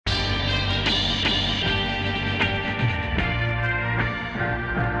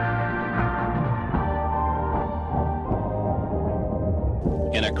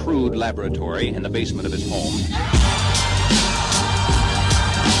crude laboratory in the basement of his home.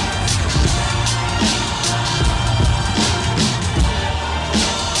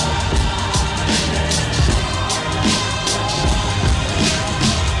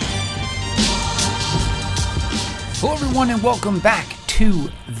 Hello, everyone, and welcome back to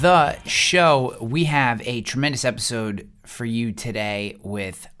the show. We have a tremendous episode for you today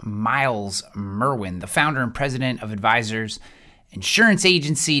with Myles Merwin, the founder and president of Advisors Insurance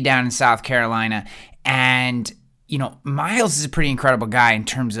Agency down in South Carolina. And, you know, Myles is a pretty incredible guy in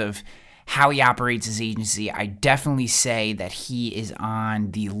terms of how he operates his agency. I definitely say that he is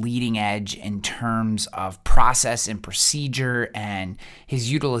on the leading edge in terms of process and procedure and his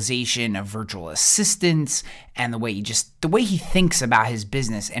utilization of virtual assistants and the way he thinks about his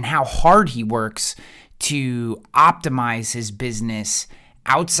business and how hard he works to optimize his business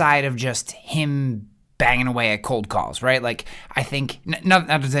outside of just him banging away at cold calls, right? Like, I think not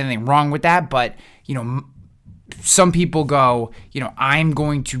that there's anything wrong with that, but, you know, some people go, you know, I'm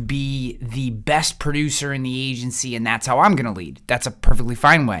going to be the best producer in the agency and that's how I'm going to lead. That's a perfectly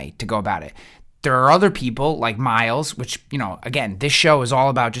fine way to go about it. There are other people like Myles, which, you know, again, this show is all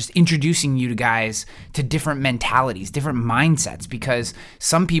about just introducing you to guys to different mentalities, different mindsets, because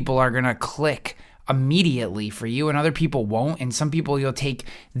some people are going to click immediately for you and other people won't. And some people you'll take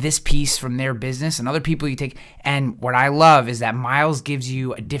this piece from their business and other people you take. And what I love is that Myles gives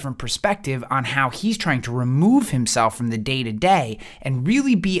you a different perspective on how he's trying to remove himself from the day to day and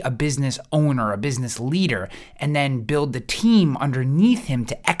really be a business owner, a business leader, and then build the team underneath him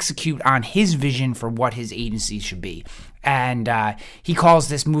to execute on his vision for what his agency should be. And he calls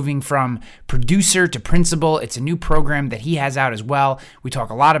this moving from producer to principal. It's a new program that he has out as well. We talk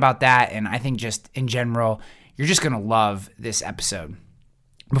a lot about that, and I think just in general, you're just going to love this episode.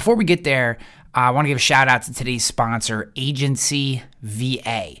 Before we get there, I want to give a shout out to today's sponsor, Agency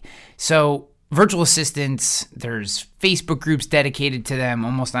VA. So virtual assistants, there's Facebook groups dedicated to them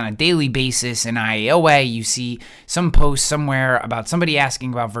almost on a daily basis. In IAOA, you see some post somewhere about somebody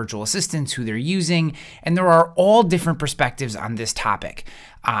asking about virtual assistants, who they're using, and there are all different perspectives on this topic.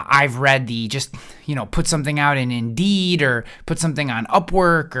 I've read put something out in Indeed or put something on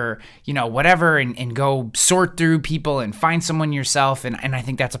Upwork or, you know, whatever, and go sort through people and find someone yourself. And I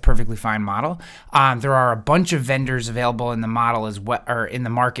think that's a perfectly fine model. There are a bunch of vendors available in the model as well, or in the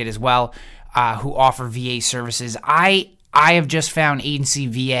market as well, who offer VA services. I have just found Agency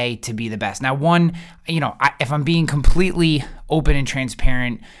VA to be the best. Now, if I'm being completely open and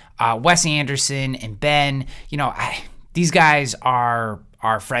transparent, Wes Anderson and Ben, these guys are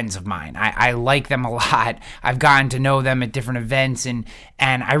friends of mine. I like them a lot. I've gotten to know them at different events, and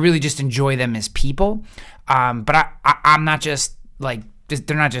I really just enjoy them as people. But I'm not just like,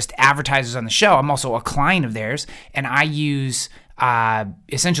 they're not just advertisers on the show. I'm also a client of theirs, and I use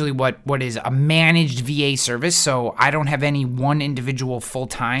essentially what is a managed VA service. So I don't have any one individual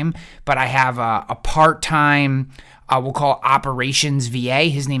full-time, but I have a part-time, we'll call operations VA.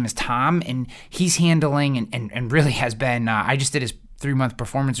 His name is Tom, and he's handling and really has been, I just did his 3-month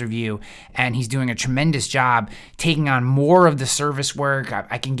performance review, and he's doing a tremendous job taking on more of the service work.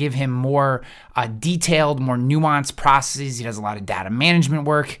 I can give him more detailed, more nuanced processes. He does a lot of data management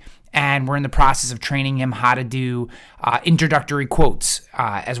work, and we're in the process of training him how to do introductory quotes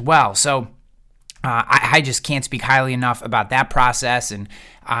as well. So I just can't speak highly enough about that process,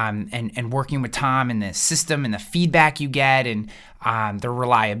 and working with Tom and the system and the feedback you get, and the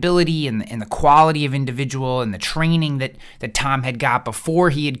reliability and the quality of individual and the training that Tom had got before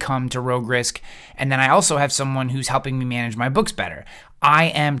he had come to Rogue Risk. And then I also have someone who's helping me manage my books better. I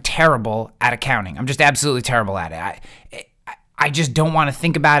am terrible at accounting. I'm just absolutely terrible at it. I just don't want to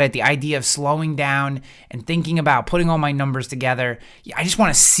think about it. The idea of slowing down and thinking about putting all my numbers together. I just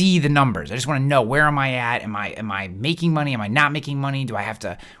want to see the numbers. I just want to know, where am I at? Am I making money? Am I not making money? Do I have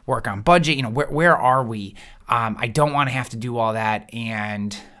to work on budget? Where are we? I don't want to have to do all that.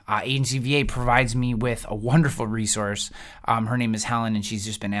 And Agency VA provides me with a wonderful resource. Her name is Helen, and she's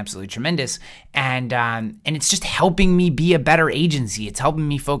just been absolutely tremendous. And it's just helping me be a better agency. It's helping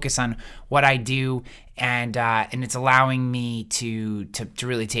me focus on what I do, and it's allowing me to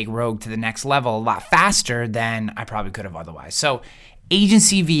really take Rogue to the next level a lot faster than I probably could have otherwise. So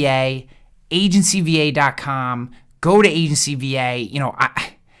Agency VA, agencyva.com. Go to Agency VA.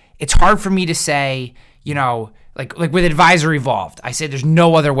 It's hard for me to say, like with Advisor Evolved, I say there's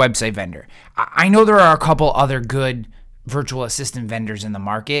no other website vendor. I know there are a couple other good virtual assistant vendors in the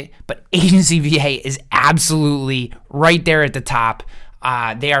market, but Agency VA is absolutely right there at the top.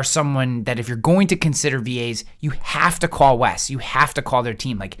 They are someone that if you're going to consider VAs, you have to call Wes. You have to call their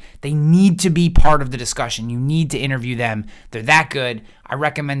team. Like, they need to be part of the discussion. You need to interview them. They're that good. I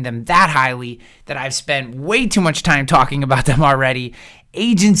recommend them that highly that I've spent way too much time talking about them already.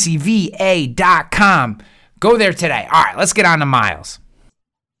 agencyva.com. Go there today. All right, let's get on to Miles.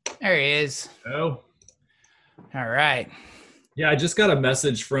 There he is. Oh. All right. Yeah, I just got a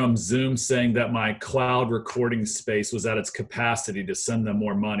message from Zoom saying that my cloud recording space was at its capacity to send them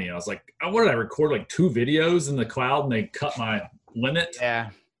more money. I was like, what did I record? Like 2 videos in the cloud and they cut my limit?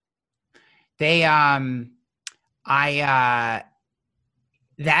 Yeah. They, there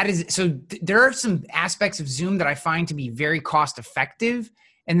are some aspects of Zoom that I find to be very cost effective.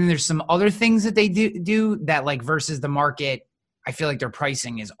 And then there's some other things that they do that, like, versus the market, I feel like their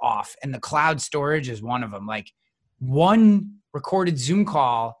pricing is off. And the cloud storage is one of them. Like, one recorded Zoom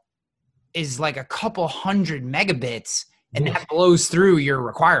call is like a couple hundred megabits, and that blows through your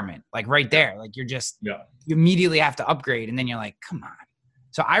requirement, like right there. Like, you immediately have to upgrade, and then you're like, come on.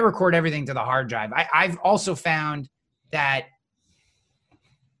 So I record everything to the hard drive. I've also found that,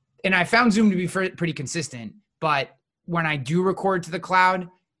 and I found Zoom to be pretty consistent, but when I do record to the cloud,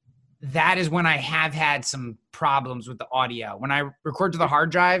 that is when I have had some problems with the audio. When I record to the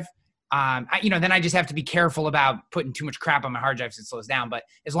hard drive, then I just have to be careful about putting too much crap on my hard drive so it slows down. But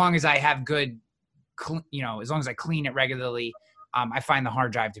as long as I have good, as long as I clean it regularly, I find the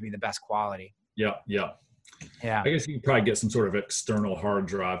hard drive to be the best quality. Yeah. I guess you could probably get some sort of external hard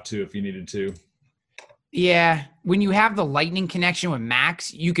drive too if you needed to. Yeah, when you have the Lightning connection with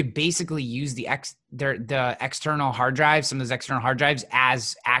Macs, you could basically use the external hard drives, some of those external hard drives,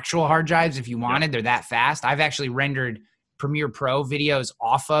 as actual hard drives if you wanted. Yeah. They're that fast. I've actually rendered Premiere Pro videos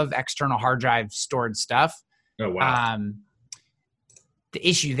off of external hard drive stored stuff. Oh, wow. The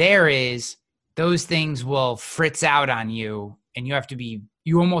issue there is those things will fritz out on you, and you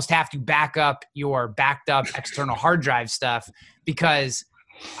almost have to back up your backed up external hard drive stuff, because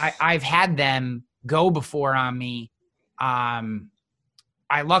I've had them go before on me. I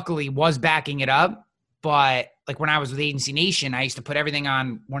luckily was backing it up, but like when I was with Agency Nation, I used to put everything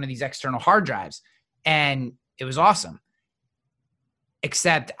on one of these external hard drives, and it was awesome.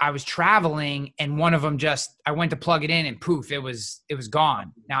 Except I was traveling, and one of them I went to plug it in, and poof, it was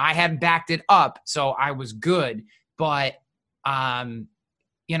gone. Now, I hadn't backed it up, so I was good. But, if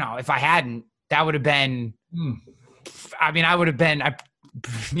I hadn't, that would have been, I would have been,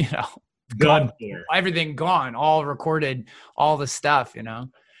 gone. Everything gone, all recorded, all the stuff,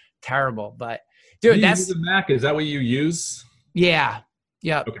 terrible. But dude, you use a Mac? Is that what you use? Yeah.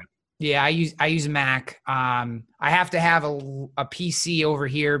 Yep. Okay. Yeah, I use a Mac. I have to have a PC over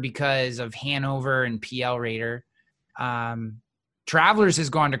here because of Hanover and PL Raider. Travelers has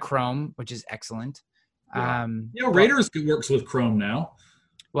gone to Chrome, which is excellent. Raider works with Chrome now.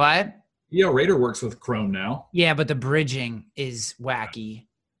 What? Yeah, Raider works with Chrome now. Yeah, but the bridging is wacky.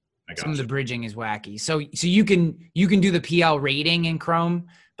 Some of the bridging is wacky. So you can do the PL rating in Chrome,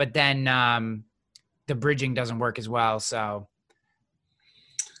 but then the bridging doesn't work as well. So,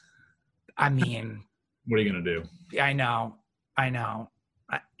 I mean, what are you going to do? I know.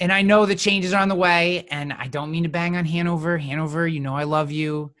 And I know the changes are on the way, and I don't mean to bang on Hanover. Hanover, I love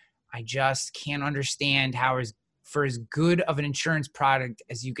you. I just can't understand how, for as good of an insurance product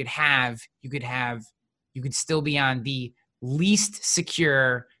as you could still be on the least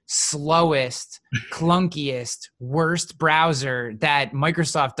secure, slowest, clunkiest, worst browser that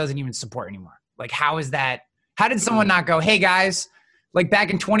Microsoft doesn't even support anymore. Like, how is that? How did someone not go, hey guys, like back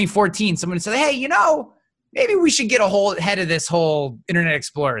in 2014, someone said, hey, maybe we should get ahead of this whole Internet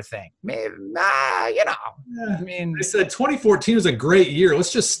Explorer thing. Maybe, I mean, they said 2014 was a great year.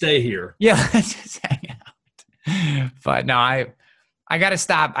 Let's just stay here. Yeah, let's just hang out. But no, I got to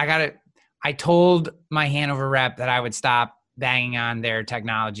stop. I told my Hanover rep that I would stop banging on their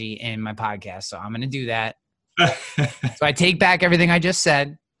technology in my podcast. So I'm going to do that. So I take back everything I just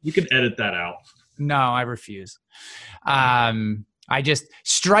said. You can edit that out. No, I refuse. I just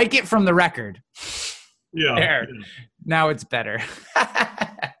strike it from the record. Yeah. There. Now it's better.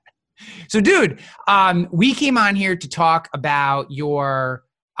 So, dude, we came on here to talk about your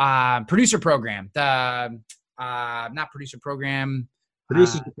producer program. Not producer program.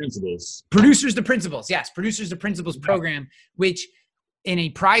 Producers to Principals. Producers to Principals. Yes, Producers to Principals program, which in a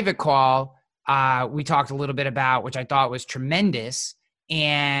private call, we talked a little bit about, which I thought was tremendous.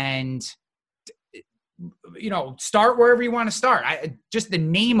 And, start wherever you want to start. Just the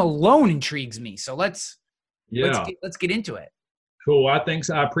name alone intrigues me. So let's get into it. Cool. I think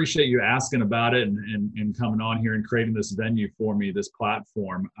so. I appreciate you asking about it and coming on here and creating this venue for me, this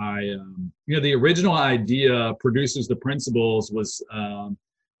platform. The original idea, Producers to Principals, was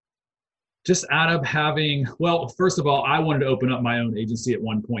just out of having, well, first of all, I wanted to open up my own agency at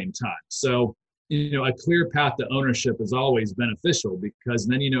one point in time. So, a clear path to ownership is always beneficial because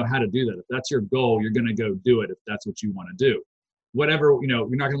then you know how to do that. If that's your goal, you're going to go do it if that's what you want to do. Whatever, you're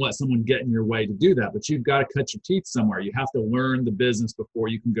not going to let someone get in your way to do that, but you've got to cut your teeth somewhere. You have to learn the business before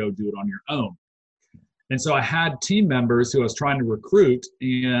you can go do it on your own. And so I had team members who I was trying to recruit,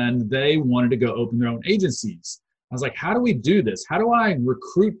 and they wanted to go open their own agencies. I was like, how do we do this? How do I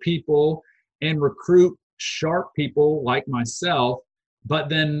recruit people and recruit sharp people like myself, but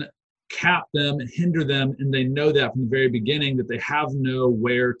then cap them and hinder them, and they know that from the very beginning that they have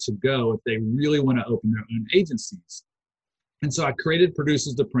nowhere to go if they really want to open their own agencies. And so I created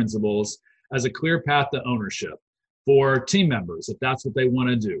Producers to Principals as a clear path to ownership for team members, if that's what they want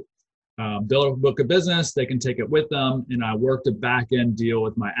to do. Build a book of business, they can take it with them, and I worked a back-end deal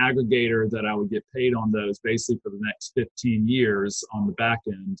with my aggregator that I would get paid on those basically for the next 15 years on the back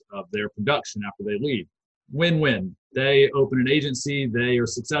end of their production after they leave. Win-win. They open an agency, they are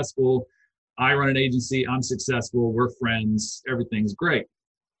successful. I run an agency, I'm successful, we're friends, everything's great.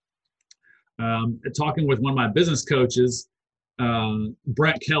 Talking with one of my business coaches,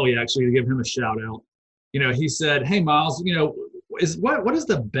 Brent Kelly, actually, to give him a shout out, he said, hey, Miles, what is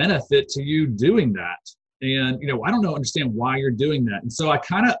the benefit to you doing that? And, I don't understand why you're doing that. And so I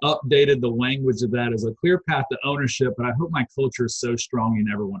kind of updated the language of that as a clear path to ownership, but I hope my culture is so strong you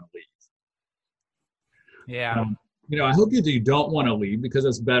never want to leave. Yeah. I hope you don't want to leave because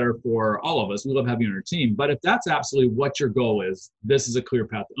it's better for all of us. We love having you on our team. But if that's absolutely what your goal is, this is a clear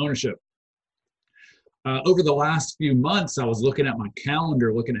path to ownership. Over the last few months, I was looking at my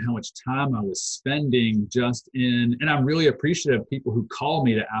calendar, looking at how much time I was spending and I'm really appreciative of people who call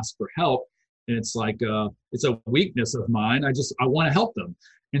me to ask for help. And it's like, it's a weakness of mine. I want to help them.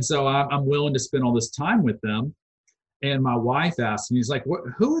 And so I'm willing to spend all this time with them. And my wife asked me, he's like,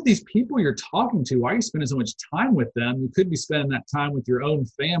 who are these people you're talking to? Why are you spending so much time with them? You could be spending that time with your own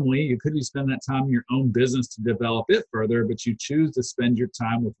family. You could be spending that time in your own business to develop it further, but you choose to spend your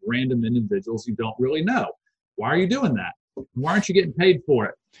time with random individuals you don't really know. Why are you doing that? Why aren't you getting paid for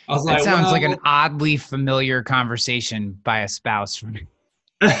it? I was that sounds like an oddly familiar conversation by a spouse.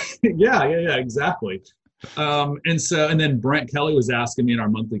 Yeah, exactly. And then Brent Kelly was asking me in our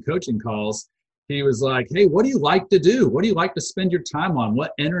monthly coaching calls, he was like, hey, what do you like to do? What do you like to spend your time on?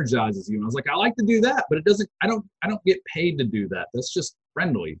 What energizes you? And I was like, I like to do that, but I don't get paid to do that. That's just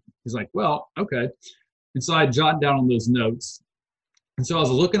friendly. He's like, well, okay. And so I jotted down on those notes. And so I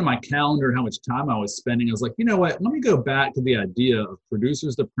was looking at my calendar, how much time I was spending. I was like, you know what? Let me go back to the idea of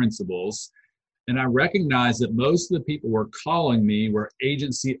Producers to Principals. And I recognized that most of the people who were calling me were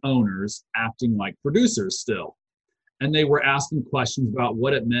agency owners acting like producers still. And they were asking questions about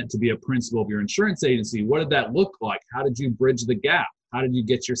what it meant to be a principal of your insurance agency. What did that look like? How did you bridge the gap? How did you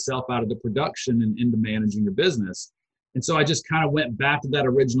get yourself out of the production and into managing your business? And so I just kind of went back to that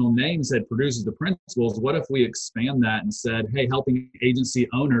original name and said, Producers to Principals. What if we expand that and said, hey, helping agency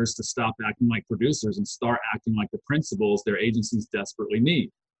owners to stop acting like producers and start acting like the principals their agencies desperately need?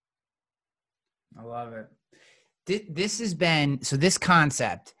 I love it. This has been, so this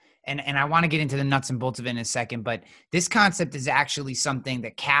concept, and I want to get into the nuts and bolts of it in a second, but this concept is actually something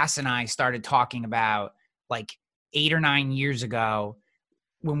that Cass and I started talking about like 8 or 9 years ago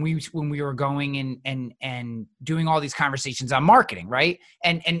when we were going and doing all these conversations on marketing, right?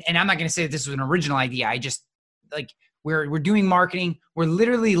 And I'm not going to say that this was an original idea. I just like we're doing marketing. We're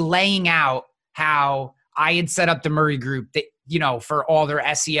literally laying out how I had set up the Murray Group that, for all their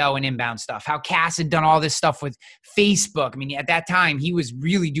SEO and inbound stuff, how Cass had done all this stuff with Facebook. I mean, at that time he was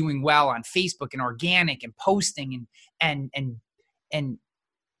really doing well on Facebook and organic and posting and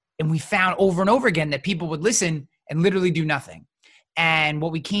we found over and over again that people would listen and literally do nothing. And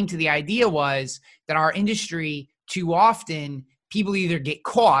what we came to the idea was that our industry, too often, people either get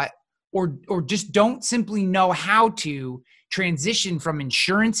caught or just don't simply know how to transition from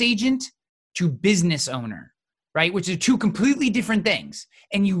insurance agent to business owner, right? Which are two completely different things.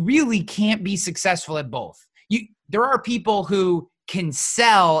 And you really can't be successful at both. There are people who can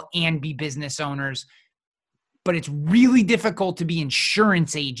sell and be business owners, but it's really difficult to be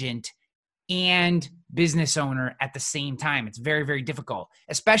insurance agent and business owner at the same time. It's very, very difficult,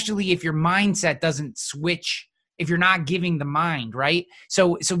 especially if your mindset doesn't switch, if you're not giving the mind, right?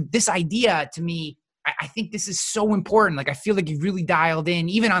 So this idea to me, I think this is so important. Like, I feel like you've really dialed in,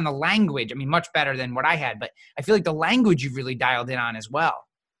 even on the language. I mean, much better than what I had, but I feel like the language you've really dialed in on as well.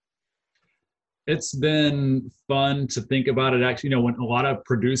 It's been fun to think about it. Actually, when a lot of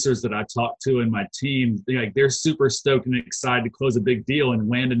producers that I talk to in my team, they're super stoked and excited to close a big deal and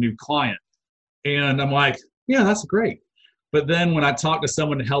land a new client. And I'm like, yeah, that's great. But then when I talk to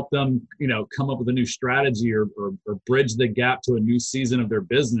someone to help them, come up with a new strategy or bridge the gap to a new season of their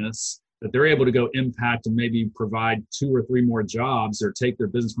business, that they're able to go impact and maybe provide 2 or 3 more jobs or take their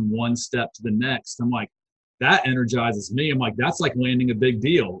business from one step to the next. I'm like, that energizes me. I'm like, that's like landing a big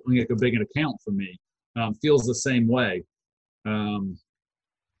deal, like a big account for me. Feels the same way. And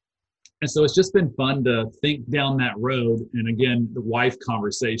so it's just been fun to think down that road. And again, the wife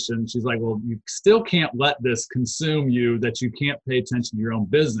conversation, she's like, well, you still can't let this consume you that you can't pay attention to your own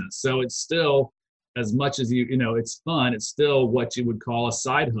business. So it's still, as much as it's fun, it's still what you would call a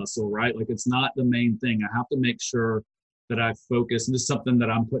side hustle, right? Like it's not the main thing. I have to make sure that I focus. And this is something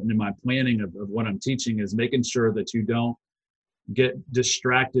that I'm putting in my planning of what I'm teaching, is making sure that you don't get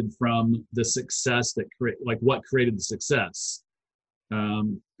distracted from the success what created the success.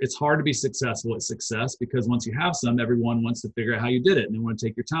 It's hard to be successful at success because once you have some, everyone wants to figure out how you did it and they want to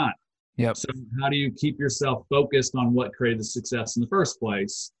take your time. Yep. So how do you keep yourself focused on what created the success in the first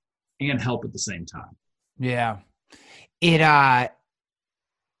place and help at the same time? Yeah.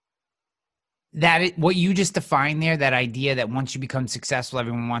 What you just defined there, that idea that once you become successful,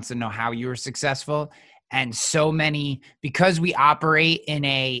 everyone wants to know how you were successful. And so many, because we operate in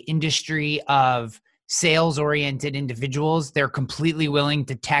a industry of sales-oriented individuals, they're completely willing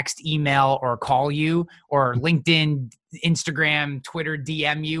to text, email, or call you, or LinkedIn, Instagram, Twitter,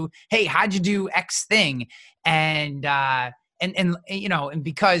 DM you, hey, how'd you do X thing? And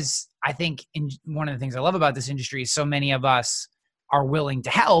because I think one of the things I love about this industry is so many of us are willing to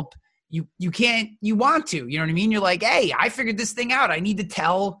help. You want to, you know what I mean? You're like, hey, I figured this thing out. I need to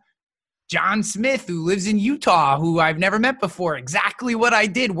tell John Smith, who lives in Utah, who I've never met before, exactly what I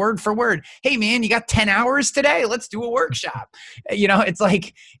did word for word. Hey man, you got 10 hours today? Let's do a workshop. It's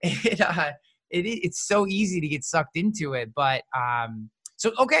like, it's so easy to get sucked into it. But,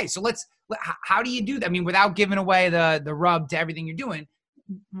 so how do you do that? I mean, without giving away the rub to everything you're doing,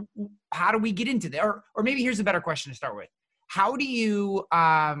 how do we get into that? Or maybe here's a better question to start with. How do you,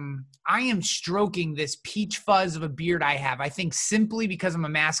 I am stroking this peach fuzz of a beard I have, I think simply because I'm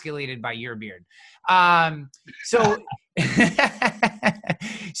emasculated by your beard. So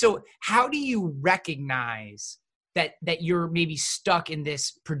how do you recognize that you're maybe stuck in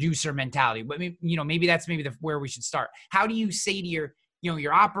this producer mentality? But maybe that's where we should start. How do you say to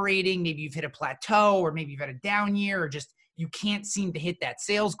you're operating, maybe you've hit a plateau, or maybe you've had a down year, or just you can't seem to hit that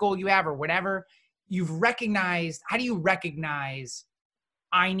sales goal you have, or whatever. How do you recognize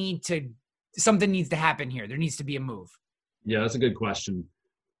something needs to happen here? There needs to be a move. Yeah, that's a good question.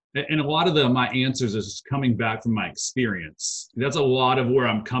 And a lot of my answers is coming back from my experience. That's a lot of where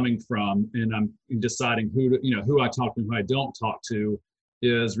I'm coming from. And I'm deciding who I talk to and who I don't talk to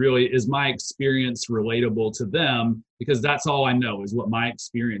is my experience relatable to them? Because that's all I know is what my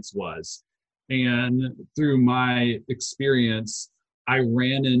experience was. And through my experience, I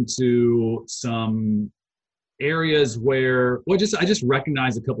ran into some areas where, I just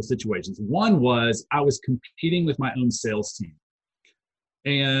recognized a couple situations. One was I was competing with my own sales team.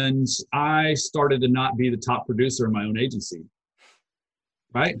 And I started to not be the top producer in my own agency,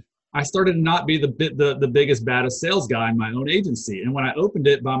 right? I started to not be the biggest, baddest sales guy in my own agency. And when I opened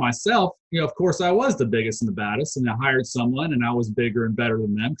it by myself, of course I was the biggest and the baddest, and I hired someone and I was bigger and better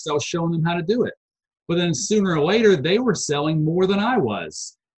than them because I was showing them how to do it. But then sooner or later, they were selling more than I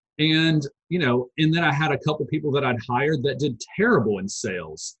was. And, and then I had a couple people that I'd hired that did terrible in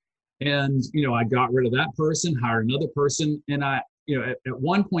sales. And, I got rid of that person, hired another person. And at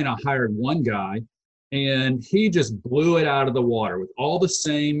one point I hired one guy and he just blew it out of the water with all the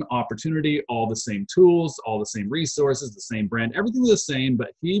same opportunity, all the same tools, all the same resources, the same brand, everything was the same,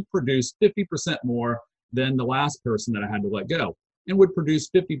 but he produced 50% more than the last person that I had to let go. And would produce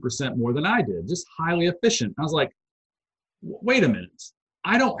 50% more than I did, just highly efficient. I was like, wait a minute.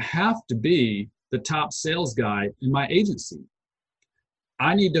 I don't have to be the top sales guy in my agency.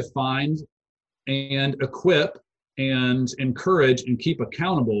 I need to find and equip and encourage and keep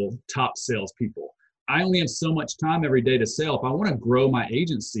accountable top salespeople. I only have so much time every day to sell. If I want to grow my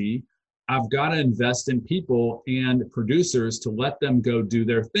agency, I've got to invest in people and producers to let them go do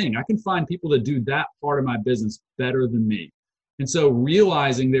their thing. I can find people that do that part of my business better than me. And so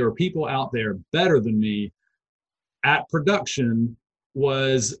realizing there were people out there better than me at production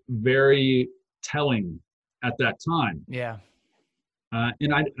was very telling at that time. Yeah.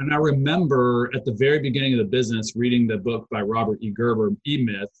 And I remember at the very beginning of the business reading the book by Robert E. Gerber,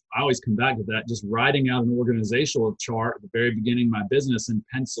 E-Myth. I always come back to that, just writing out an organizational chart at the very beginning of my business and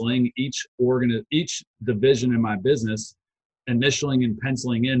penciling each division in my business, initialing and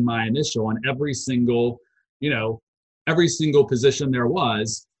penciling in my initial on every single position there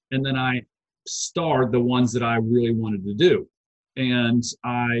was. And then I starred the ones that I really wanted to do. And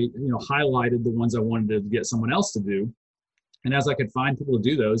I, highlighted the ones I wanted to get someone else to do. And as I could find people to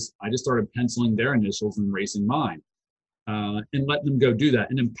do those, I just started penciling their initials and erasing mine, and let them go do that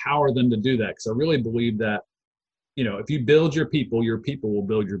and empower them to do that. Because I really believe that, if you build your people will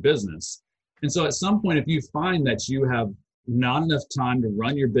build your business. And so at some point, if you find that you have not enough time to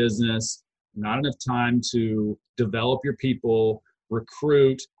run your business, not enough time to develop your people,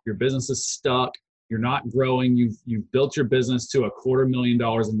 recruit, your business is stuck, you're not growing, you've built your business to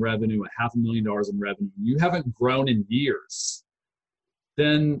 $250,000 in revenue, $500,000 in revenue, you haven't grown in years,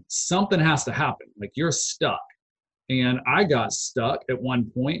 then something has to happen. Like, you're stuck. And I got stuck at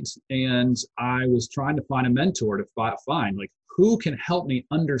one point, and I was trying to find a mentor to find, like, who can help me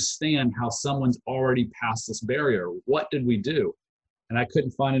understand how someone's already passed this barrier? What did we do? And I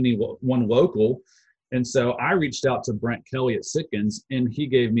couldn't find anyone local. And so I reached out to Brent Kelly at Sitkins, and he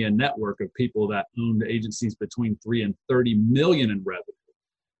gave me a network of people that owned agencies between 3 and 30 million in revenue,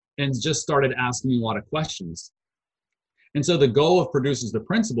 and just started asking me a lot of questions. And so the goal of Producers to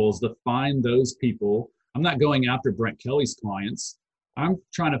Principals is to find those people. I'm not going after Brent Kelly's clients. I'm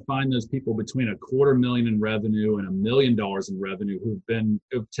trying to find those people between $250,000 in revenue and $1 million in revenue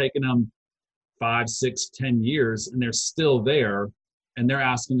who've taken them 5, 6, 10 years, and they're still there, and they're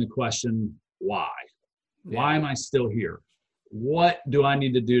asking the question, why? Why am I still here? What do I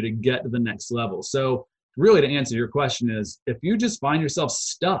need to do to get to the next level? So really, to answer your question is, if you just find yourself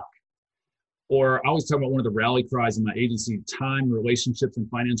stuck, or I always talk about one of the rally cries in my agency, time, relationships, and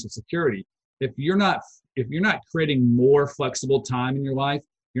financial security. If you're not creating more flexible time in your life,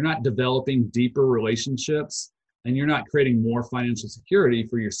 you're not developing deeper relationships, and you're not creating more financial security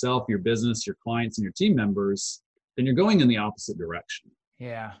for yourself, your business, your clients, and your team members, then you're going in the opposite direction.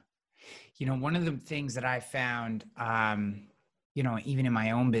 Yeah. One of the things that I found, even in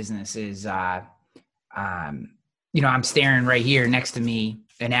my own business is, I'm staring right here next to me,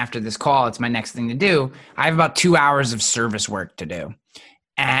 and after this call, it's my next thing to do. I have about 2 hours of service work to do.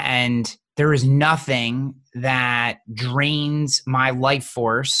 And there is nothing that drains my life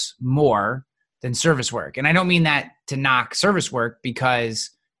force more than service work. And I don't mean that to knock service work,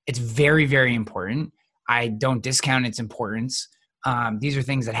 because it's very, very important. I don't discount its importance. These are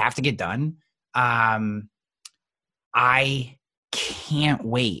things that have to get done. I can't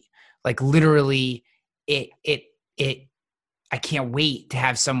wait. Like, literally, I can't wait to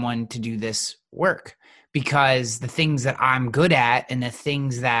have someone to do this work, because the things that I'm good at and the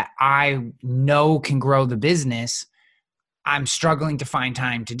things that I know can grow the business, I'm struggling to find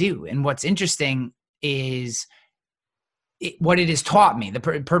time to do. And what's interesting is what it has taught me. The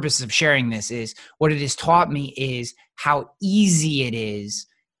purpose of sharing this is what it has taught me is how easy it is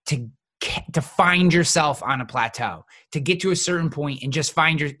to find yourself on a plateau, to get to a certain point and just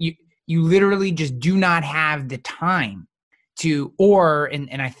find you literally just do not have the time to,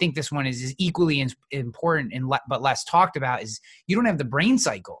 and I think this one is equally important but less talked about, is you don't have the brain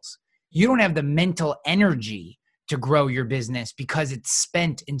cycles. You don't have the mental energy to grow your business, because it's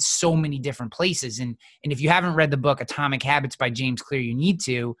spent in so many different places. And if you haven't read the book Atomic Habits by James Clear, you need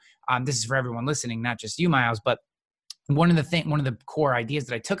to. This is for everyone listening, not just you, Miles. But one of the core ideas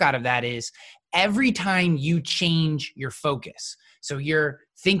that I took out of that is, every time you change your focus, so you're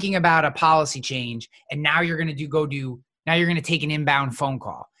thinking about a policy change, and now you're going to take an inbound phone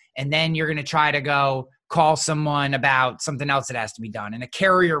call, and then you're going to try to go call someone about something else that has to be done, and a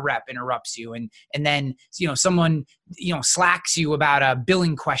carrier rep interrupts you, and then someone slacks you about a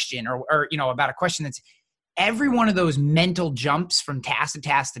billing question or about a question. That's every one of those mental jumps from task to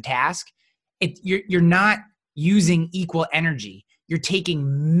task to task. You're not using equal energy. You're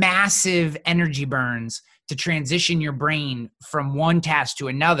taking massive energy burns to transition your brain from one task to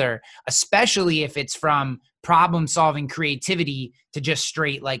another, especially if it's from problem solving creativity to just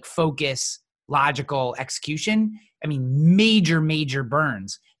straight like focus, logical execution. I mean, major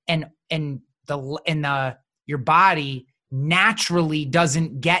burns, and your body naturally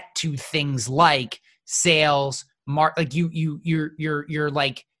doesn't get to things like sales, your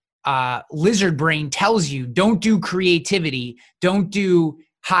lizard brain tells you, don't do creativity, don't do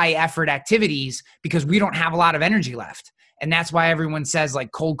high effort activities, because we don't have a lot of energy left. And that's why everyone says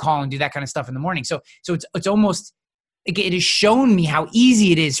like cold call and do that kind of stuff in the morning. So it's almost it has shown me how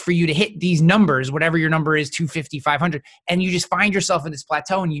easy it is for you to hit these numbers, whatever your number is, 250, 500, and you just find yourself in this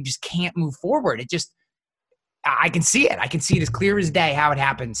plateau and you just can't move forward. I can see it. I can see it as clear as day how it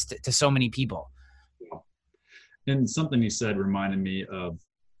happens to so many people. And something you said reminded me of,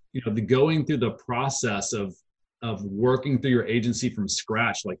 the going through the process of working through your agency from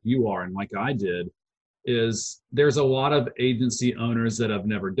scratch, like you are and like I did, is there's a lot of agency owners that have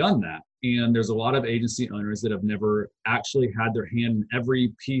never done that. And there's a lot of agency owners that have never actually had their hand in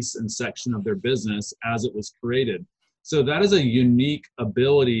every piece and section of their business as it was created. So that is a unique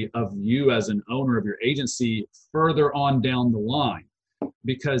ability of you as an owner of your agency further on down the line,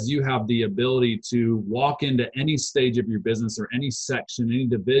 because you have the ability to walk into any stage of your business or any section, any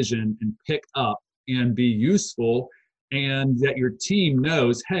division, and pick up and be useful, and that your team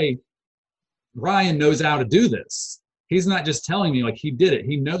knows, hey, Ryan knows how to do this. He's not just telling me, like, he did it,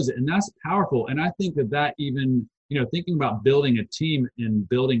 he knows it. And that's powerful. And I think that even, thinking about building a team and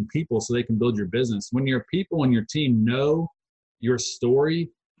building people so they can build your business, when your people and your team know your story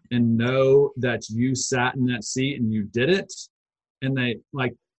and know that you sat in that seat and you did it, and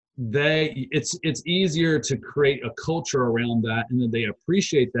it's easier to create a culture around that, and then they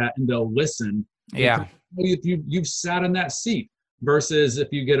appreciate that and they'll listen. Yeah. You've sat in that seat. Versus if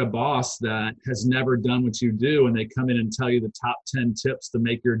you get a boss that has never done what you do and they come in and tell you the top 10 tips to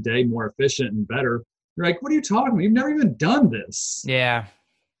make your day more efficient and better, you're like, what are you talking about? You've never even done this. Yeah.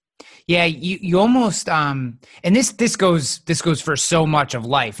 Yeah. You almost, and this goes for so much of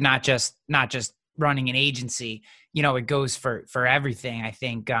life, not just running an agency, it goes for everything. I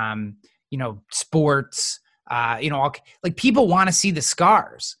think, sports, like people want to see the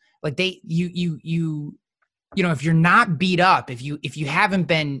scars. Like if you're not beat up, if you haven't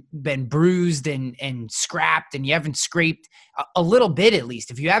been bruised and scrapped, and you haven't scraped a little bit, at least,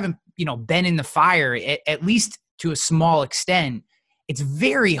 if you haven't, been in the fire, at least to a small extent, it's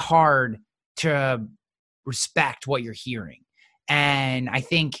very hard to respect what you're hearing. And I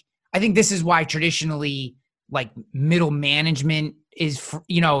think this is why traditionally, like, middle management gets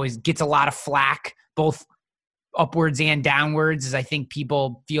a lot of flack, both upwards and downwards, is I think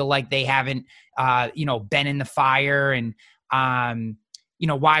people feel like they haven't, been in the fire. And,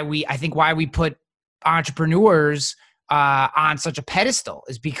 why we put entrepreneurs on such a pedestal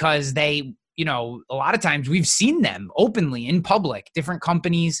is because they, a lot of times we've seen them openly in public, different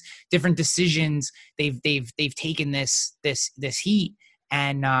companies, different decisions. They've taken this heat,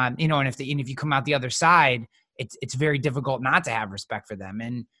 and, and if you come out the other side, it's very difficult not to have respect for them.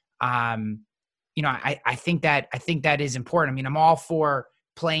 And, I think that is important. I mean, I'm all for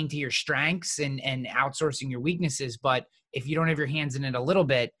playing to your strengths and outsourcing your weaknesses, but if you don't have your hands in it a little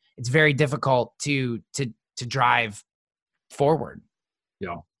bit, it's very difficult to drive forward.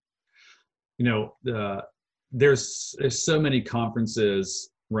 Yeah. There's so many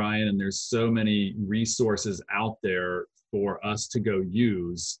conferences, Ryan, and there's so many resources out there for us to go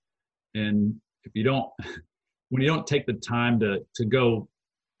use. And when you don't take the time to go,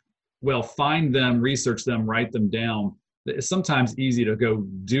 find them, research them, write them down, it's sometimes easy to go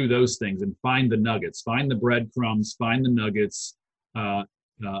do those things and find the nuggets, find the breadcrumbs, find the nuggets,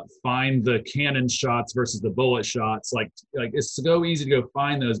 find the cannon shots versus the bullet shots. Like it's so easy to go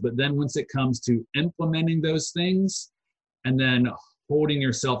find those. But then once it comes to implementing those things and then holding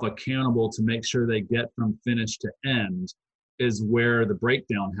yourself accountable to make sure they get from finish to end is where the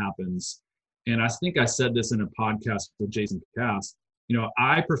breakdown happens. And I think I said this in a podcast with Jason Cass.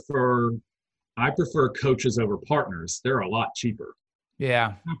 I prefer coaches over partners. They're a lot cheaper.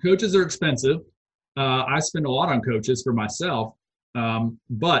 Yeah. Now, coaches are expensive. I spend a lot on coaches for myself,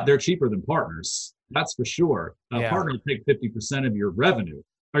 but they're cheaper than partners. That's for sure. A partner will take 50% of your revenue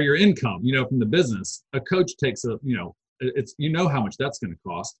or your income, from the business. A coach takes it's how much that's going to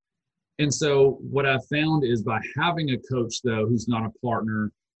cost. And so what I've found is by having a coach, though, who's not a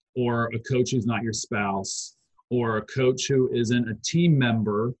partner, or a coach who's not your spouse, or a coach who isn't a team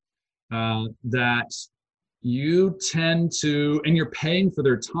member, that you tend to, and you're paying for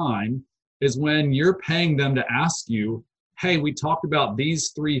their time, is when you're paying them to ask you, hey, we talked about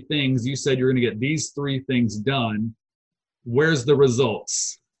these 3 things. You said you're going to get these 3 things done. Where's the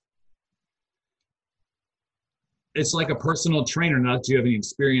results? It's like a personal trainer. Not that you have any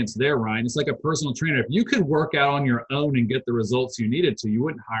experience there, Ryan. It's like a personal trainer. If you could work out on your own and get the results you needed to, you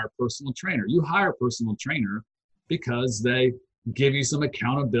wouldn't hire a personal trainer. You hire a personal trainer because they give you some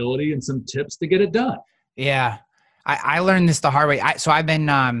accountability and some tips to get it done. Yeah. I learned this the hard way.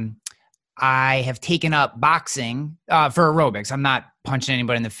 I have taken up boxing for aerobics. I'm not punching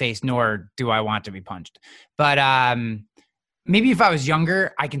anybody in the face, nor do I want to be punched. But maybe if I was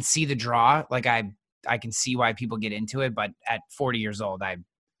younger, I can see the draw. Like I I can see why people get into it, but at 40 years old,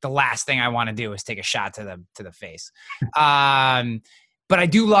 the last thing I want to do is take a shot to the face. But I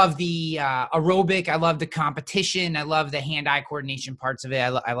do love the aerobic. I love the competition. I love the hand-eye coordination parts of it.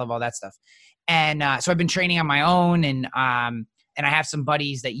 I love all that stuff. And so I've been training on my own, and I have some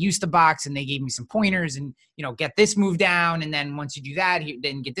buddies that used to box, and they gave me some pointers and, get this move down. And then once you do that,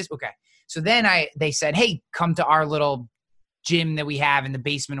 then get this. Okay. So then they said, hey, come to our little gym that we have in the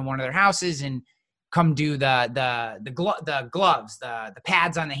basement of one of their houses and come do the gloves, the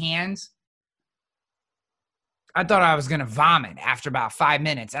pads on the hands. I thought I was going to vomit after about 5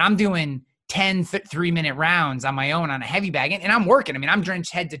 minutes, and I'm doing 10 3-minute rounds on my own on a heavy bag, and I'm working. I mean, I'm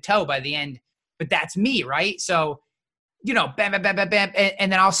drenched head to toe by the end, but that's me, right? So, bam, bam, bam, bam, bam,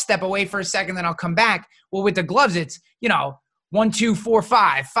 and then I'll step away for a second, then I'll come back. Well, with the gloves, it's, 1, 2, 4,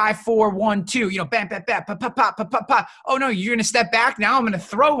 5, 5, 4, 1, 2, bam, bam, bam, pop, pop, pop, pop, pop, pop. Oh no, you're going to step back. Now I'm going to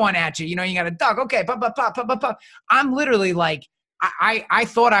throw one at you. You got to duck. Okay. Pop, pop, pop, pop, pop, pop. I'm literally like, I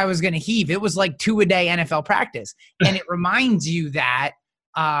thought I was going to heave. It was like 2 a day NFL practice. And it reminds you that,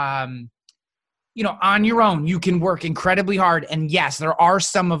 on your own, you can work incredibly hard. And yes, there are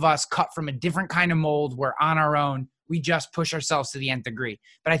some of us cut from a different kind of mold where on our own, we just push ourselves to the nth degree.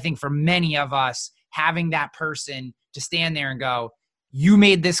 But I think for many of us, having that person to stand there and go, you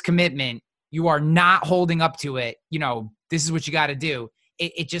made this commitment, you are not holding up to it, this is what you got to do.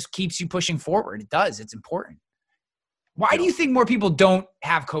 It just keeps you pushing forward. It does. It's important. Why do you think more people don't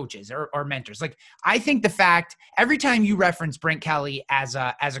have coaches or mentors? Like, I think the fact every time you reference Brent Kelly as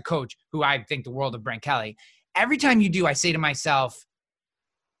a coach, who I think the world of Brent Kelly, every time you do, I say to myself,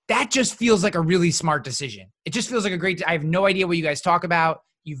 that just feels like a really smart decision. It just feels like I have no idea what you guys talk about.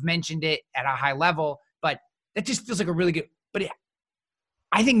 You've mentioned it at a high level, but that just feels like a really good,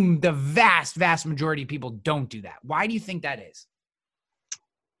 I think the vast, vast majority of people don't do that. Why do you think that is?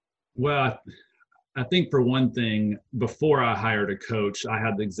 Well, I think for one thing, before I hired a coach, I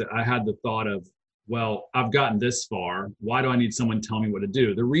had the thought of, well, I've gotten this far. Why do I need someone telling me what to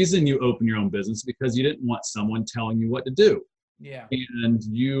do? The reason you open your own business is because you didn't want someone telling you what to do. Yeah. And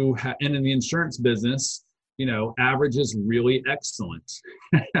and in the insurance business, average is really excellent.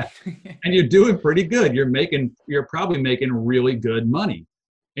 And you're doing pretty good. You're probably making really good money.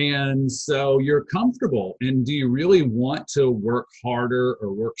 And so you're comfortable. And do you really want to work harder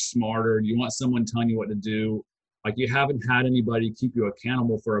or work smarter? Do you want someone telling you what to do? Like, you haven't had anybody keep you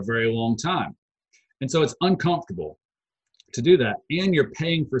accountable for a very long time. And so it's uncomfortable to do that. And you're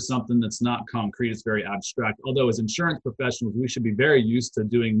paying for something that's not concrete. It's very abstract. Although as insurance professionals, we should be very used to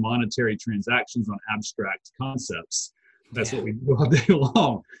doing monetary transactions on abstract concepts. That's what we do all day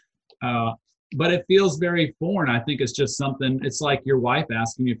long. But it feels very foreign. I think it's just something, it's like your wife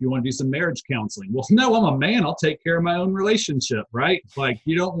asking you if you want to do some marriage counseling. Well, no, I'm a man. I'll take care of my own relationship, right? Like,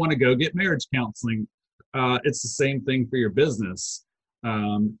 you don't want to go get marriage counseling. It's the same thing for your business.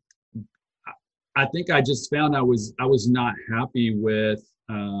 I think I just found I was not happy with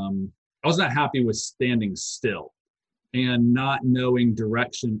standing still and not knowing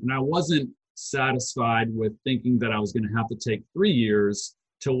direction. And I wasn't satisfied with thinking that I was going to have to take 3 years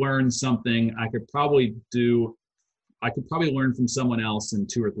to learn something I could probably learn from someone else in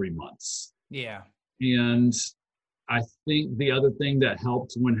 2 or 3 months. Yeah. And I think the other thing that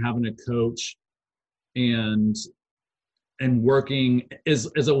helped when having a coach and working is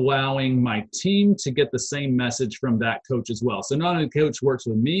allowing my team to get the same message from that coach as well. So not only the coach works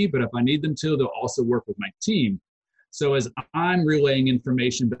with me, but if I need them to, they'll also work with my team. So as I'm relaying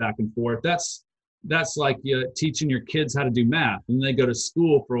information back and forth, that's like teaching your kids how to do math. And they go to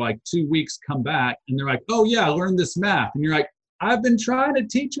school for like 2 weeks, come back, and they're like, oh yeah, I learned this math. And you're like, I've been trying to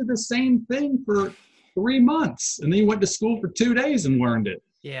teach you the same thing for 3 months. And then you went to school for 2 days and learned it.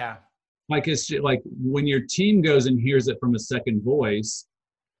 Yeah. Like, it's like when your team goes and hears it from a second voice,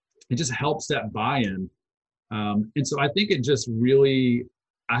 it just helps that buy-in. And so I think it just really,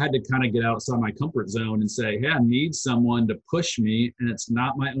 I had to kind of get outside my comfort zone and say, hey, I need someone to push me, and it's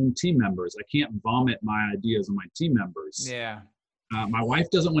not my own team members. I can't vomit my ideas on my team members. Yeah. My wife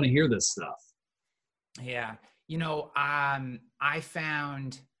doesn't want to hear this stuff. Yeah. I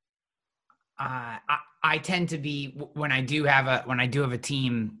found, I tend to be, when I do have a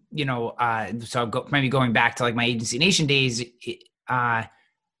team, so maybe going back to like my Agency Nation days, I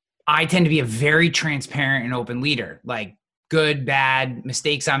tend to be a very transparent and open leader, like good, bad,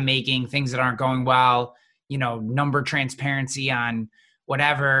 mistakes I'm making, things that aren't going well, number transparency on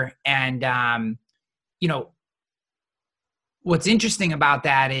whatever. And, what's interesting about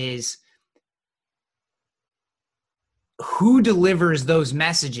that is who delivers those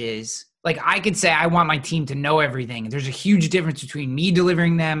messages like I could say I want my team to know everything. There's a huge difference between me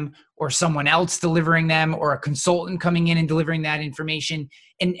delivering them or someone else delivering them or a consultant coming in and delivering that information.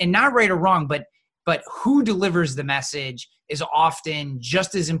 And not right or wrong, but who delivers the message is often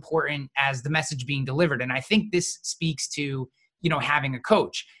just as important as the message being delivered. And I think this speaks to, having a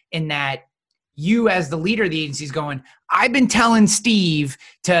coach, in that you as the leader of the agency is going, I've been telling Steve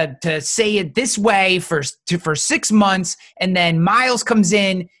to say it this way for 6 months. And then Miles comes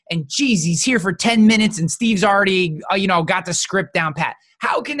in and geez, he's here for 10 minutes and Steve's already, got the script down pat.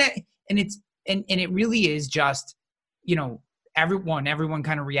 How can that? And it really is just, everyone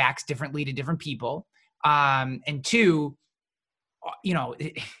kind of reacts differently to different people. And two,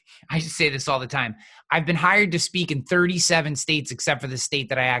 I say this all the time. I've been hired to speak in 37 states, except for the state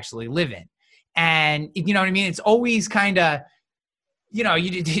that I actually live in. And you know what I mean? It's always kind of,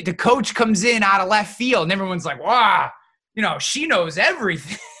 the coach comes in out of left field and everyone's like, wow, she knows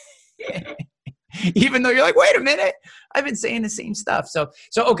everything. Even though you're like, wait a minute, I've been saying the same stuff. So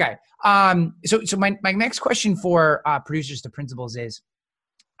okay. So my next question for producers to principals is,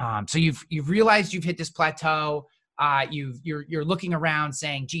 so you've realized you've hit this plateau. You're looking around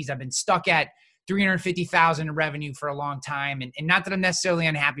saying, geez, I've been stuck at 350,000 in revenue for a long time. And not that I'm necessarily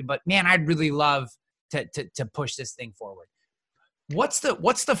unhappy, but man, I'd really love to push this thing forward. What's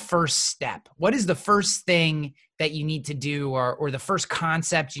the first step? What is the first thing that you need to do, or the first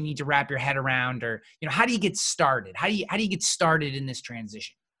concept you need to wrap your head around, or, how do you get started? How do you get started in this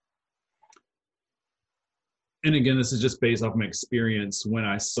transition? And again, this is just based off my experience. When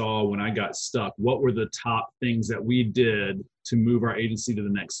I got stuck, what were the top things that we did to move our agency to the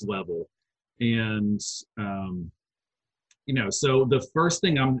next level? And, so the first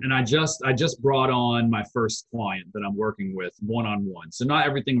thing I just brought on my first client that I'm working with one-on-one. So not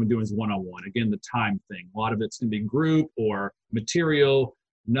everything we're doing is one-on-one. Again, the time thing, a lot of it's going to be group or material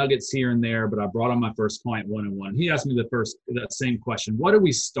nuggets here and there, but I brought on my first client one-on-one. He asked me that same question. What do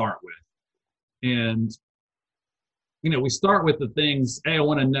we start with? And, we start with the things, hey, I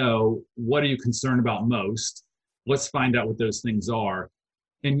want to know, what are you concerned about most? Let's find out what those things are.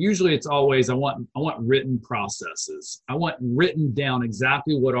 And usually it's always, I want written processes. I want written down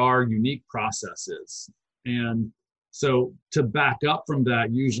exactly what our unique process is. And so to back up from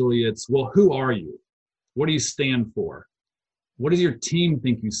that, usually it's, well, who are you? What do you stand for? What does your team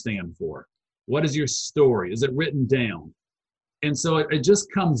think you stand for? What is your story? Is it written down? And so it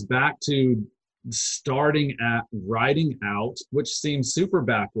just comes back to starting at writing out, which seems super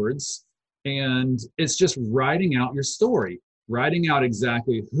backwards. And it's just writing out your story. Writing out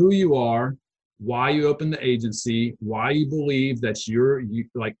exactly who you are, why you opened the agency, why you believe that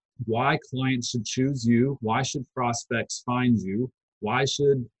why clients should choose you, why should prospects find you, why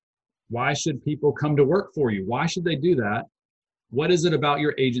should people come to work for you, why should they do that, what is it about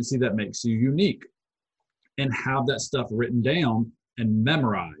your agency that makes you unique, and have that stuff written down and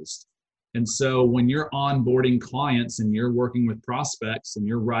memorized. And so when you're onboarding clients and you're working with prospects and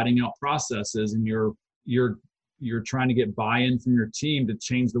you're writing out processes and you're trying to get buy-in from your team to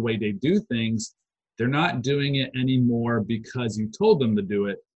change the way they do things, they're not doing it anymore because you told them to do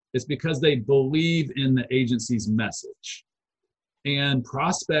it. It's because they believe in the agency's message. And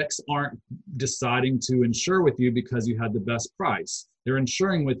prospects aren't deciding to insure with you because you had the best price. They're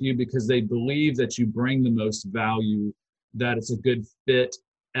insuring with you because they believe that you bring the most value, that it's a good fit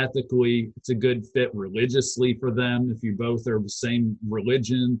ethically, it's a good fit religiously for them. If you both are the same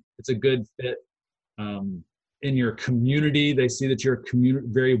religion, it's a good fit. In your community, they see that you're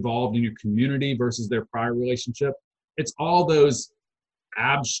very involved in your community versus their prior relationship. It's all those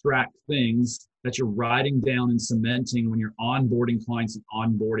abstract things that you're writing down and cementing when you're onboarding clients and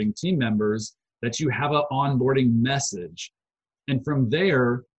onboarding team members, that you have an onboarding message. And from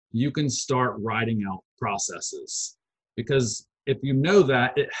there, you can start writing out processes. Because if you know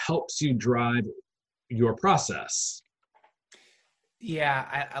that, it helps you drive your process.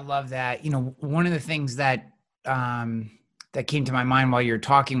 Yeah, I love that. One of the things that came to my mind while you were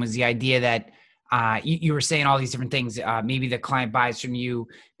talking was the idea that you were saying all these different things. Maybe the client buys from you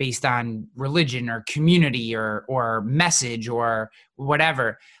based on religion or community or message or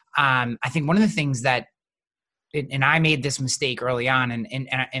whatever. I think one of the things that, and I made this mistake early on,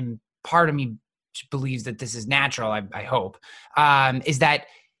 and part of me believes that this is natural, I hope, is that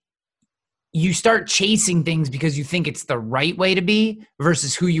you start chasing things because you think it's the right way to be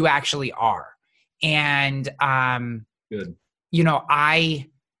versus who you actually are. And, Good.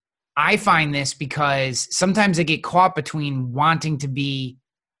 I find this because sometimes I get caught between wanting to be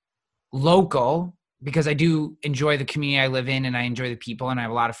local, because I do enjoy the community I live in and I enjoy the people and I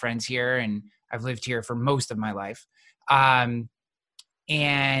have a lot of friends here and I've lived here for most of my life. And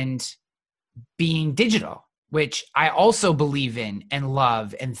being digital, which I also believe in and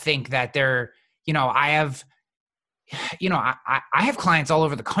love and think that they're, I have, I have clients all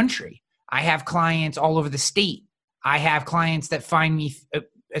over the country. I have clients all over the state. I have clients that find me,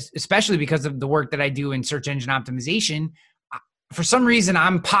 especially because of the work that I do in search engine optimization. For some reason,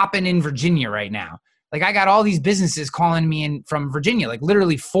 I'm popping in Virginia right now. Like I got all these businesses calling me in from Virginia, like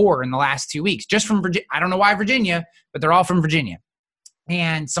literally 4 in the last 2 weeks, just from Virginia. I don't know why Virginia, but they're all from Virginia.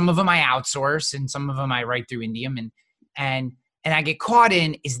 And some of them I outsource and some of them I write through Indium. And I get caught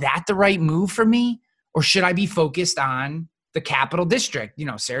in, is that the right move for me? Or should I be focused on the Capital District,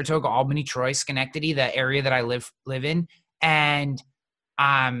 Saratoga, Albany, Troy, Schenectady, the area that I live in. And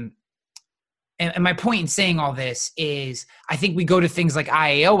my point in saying all this is I think we go to things like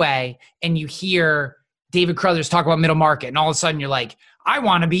IAOA and you hear David Crothers talk about middle market, and all of a sudden you're like, I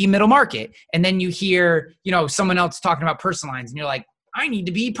want to be middle market. And then you hear, someone else talking about personal lines and you're like, I need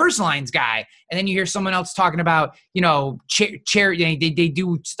to be personal lines guy. And then you hear someone else talking about, charity, they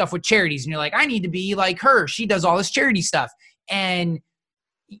do stuff with charities. And you're like, I need to be like her. She does all this charity stuff. And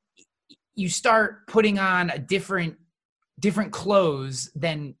you start putting on a different clothes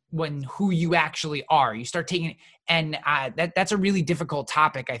than who you actually are. You start taking, and that's a really difficult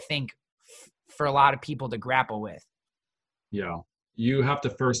topic, I think, for a lot of people to grapple with. Yeah. You have to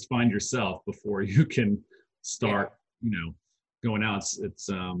first find yourself before you can start, going out.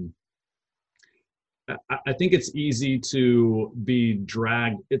 I think it's easy to be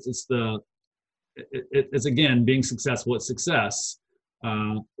dragged. It's again, being successful at success,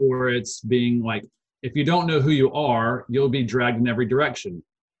 or it's being like, if you don't know who you are, you'll be dragged in every direction.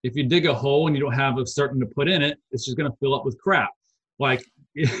 If you dig a hole and you don't have a certain to put in it, it's just going to fill up with crap. Like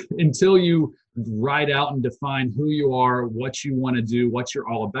until you write out and define who you are, what you want to do, what you're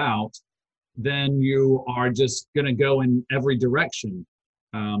all about, then you are just going to go in every direction.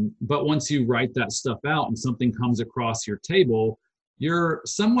 But once you write that stuff out and something comes across your table, you're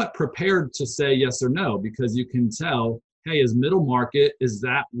somewhat prepared to say yes or no, because you can tell, hey, is middle market, is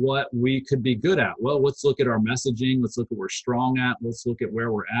that what we could be good at? Well, let's look at our messaging. Let's look at where we're strong at. Let's look at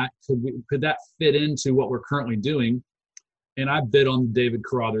where we're at. Could that fit into what we're currently doing? And I bid on the David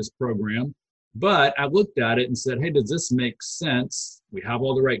Carruthers program, but I looked at it and said, hey, does this make sense? We have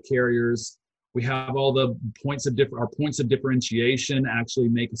all the right carriers. We have all the our points of differentiation actually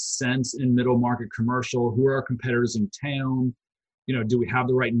make sense in middle market commercial. Who are our competitors in town? Do we have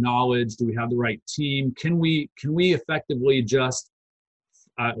the right knowledge? Do we have the right team? Can we effectively just,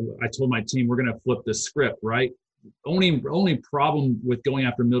 I told my team, we're going to flip this script, right? Only problem with going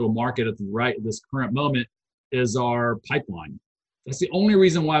after middle market at this current moment is our pipeline. That's the only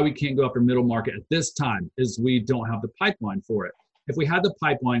reason why we can't go after middle market at this time, is we don't have the pipeline for it. If we had the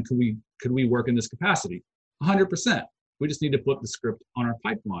pipeline, could we work in this capacity? 100%. We just need to flip the script on our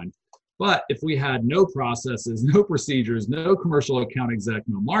pipeline. But if we had no processes, no procedures, no commercial account exec,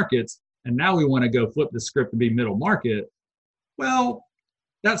 no markets, and now we want to go flip the script to be middle market, well,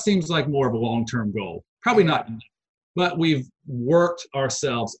 that seems like more of a long-term goal. Probably not, but we've worked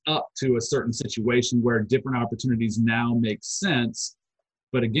ourselves up to a certain situation where different opportunities now make sense.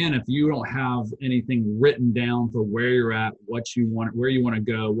 But again, if you don't have anything written down for where you're at, what you want, where you want to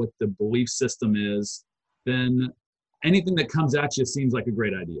go, what the belief system is, then anything that comes at you seems like a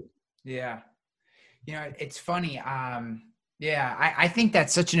great idea. Yeah. It's funny. I think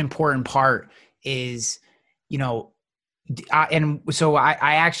that's such an important part is, and so I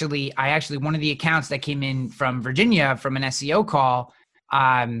actually, one of the accounts that came in from Virginia from an SEO call,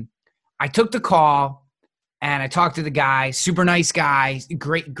 I took the call and I talked to the guy, super nice guy,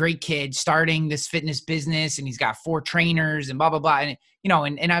 great kid, starting this fitness business, and he's got 4 trainers and blah, blah, blah. And,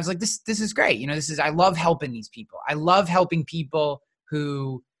 and I was like, this is great. I love helping these people. I love helping people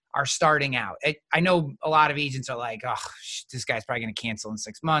who are starting out. I know a lot of agents are like, oh, this guy's probably going to cancel in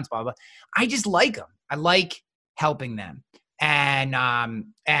 6 months, blah, blah. I just like them. I like helping them. And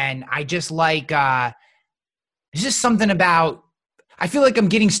I just like, it's just something about, I feel like I'm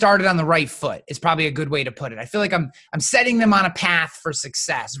getting started on the right foot is probably a good way to put it. I feel like I'm setting them on a path for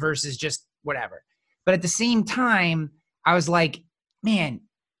success versus just whatever. But at the same time, I was like, man,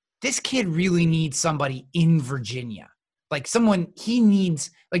 this kid really needs somebody in Virginia. Like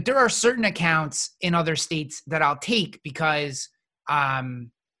there are certain accounts in other states that I'll take because I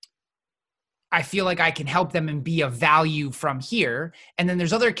feel like I can help them and be of value from here. And then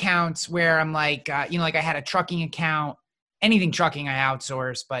there's other accounts where I'm like, like I had a trucking account, anything trucking I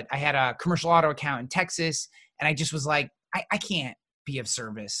outsource, but I had a commercial auto account in Texas. And I just was like, I can't be of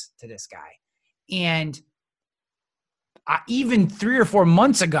service to this guy. And even 3 or 4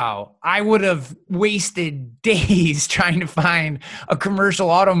 months ago, I would have wasted days trying to find a commercial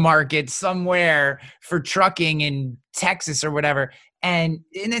auto market somewhere for trucking in Texas or whatever. And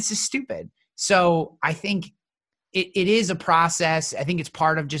it's just stupid. So I think it is a process. I think it's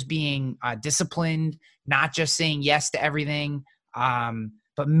part of just being disciplined, not just saying yes to everything.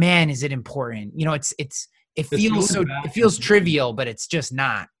 But man, is it important? It feels trivial, but it's just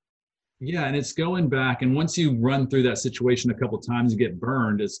not. Yeah, and it's going back. And once you run through that situation a couple of times, you get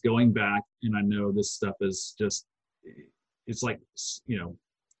burned. It's going back. And I know this stuff is just, it's like,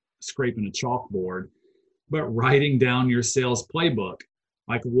 scraping a chalkboard, but writing down your sales playbook.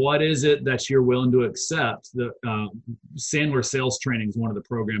 Like, what is it that you're willing to accept? The Sandler sales training is one of the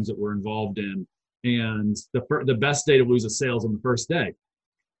programs that we're involved in. And the best day to lose a sale is on the first day.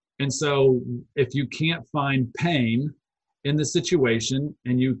 And so if you can't find pain in the situation,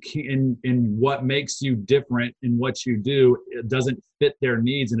 and you can, in what makes you different in what you do, it doesn't fit their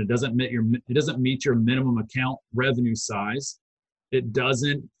needs, and it doesn't meet your minimum account revenue size, it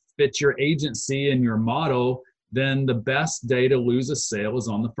doesn't fit your agency and your model, then the best day to lose a sale is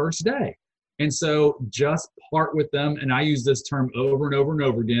on the first day. And so just part with them. And I use this term over and over and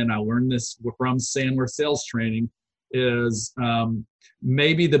over again. I learned this from Sandler sales training, is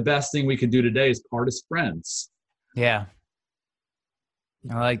maybe the best thing we could do today is part as friends. Yeah.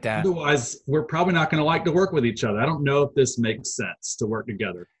 I like that. Otherwise, we're probably not going to like to work with each other. I don't know if this makes sense to work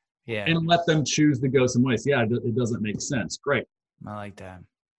together. Yeah. And let them choose to go some ways. Yeah, it doesn't make sense. Great. I like that.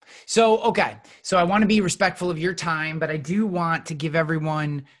 So, okay. So I want to be respectful of your time, but I do want to give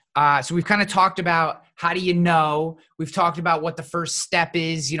everyone, so we've kind of talked about how do you know, we've talked about what the first step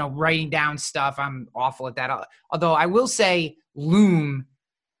is, writing down stuff. I'm awful at that. Although I will say Loom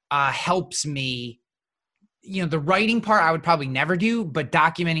helps me. The writing part I would probably never do, but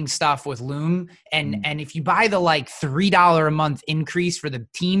documenting stuff with Loom. And if you buy the $3 a month increase for the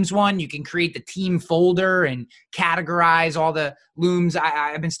Teams one, you can create the team folder and categorize all the Looms.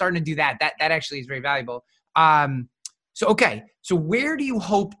 I've been starting to do that. That actually is very valuable. So where do you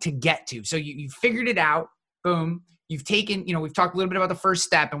hope to get to? So you figured it out. Boom. You've taken, we've talked a little bit about the first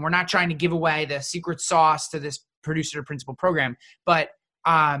step, and we're not trying to give away the secret sauce to this producer to principal program, but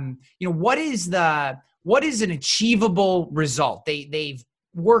what is an achievable result? They've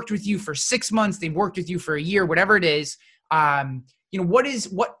worked with you for 6 months. They've worked with you for a year, whatever it is. What is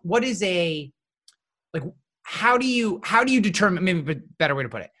how do you determine, maybe a better way to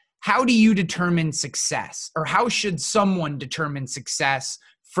put it, how do you determine success, or how should someone determine success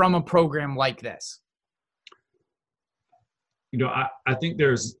from a program like this? I think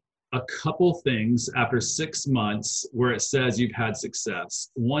there's a couple things after 6 months where it says you've had success.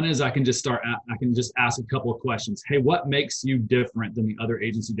 One is I can just ask a couple of questions. Hey, what makes you different than the other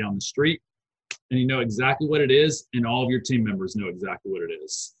agency down the street? And you know exactly what it is, and all of your team members know exactly what it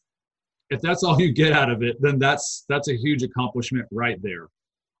is. If that's all you get out of it, then that's a huge accomplishment right there.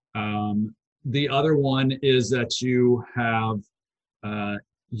 The other one is that you have,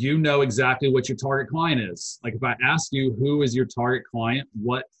 exactly what your target client is. Like if I ask you, who is your target client,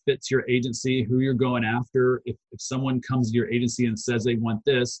 what fits your agency, who you're going after, if someone comes to your agency and says they want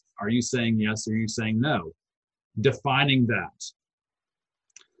this, are you saying yes or are you saying no? Defining that.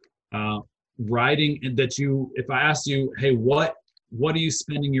 Writing that if I asked you, hey, what are you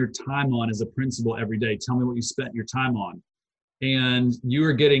spending your time on as a principal every day? Tell me what you spent your time on. And you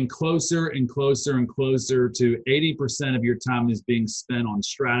are getting closer and closer and closer to 80% of your time is being spent on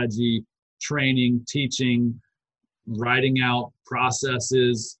strategy, training, teaching, writing out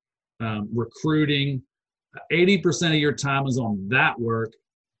processes, recruiting. 80% of your time is on that work,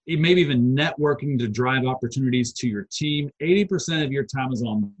 maybe even networking to drive opportunities to your team. 80% of your time is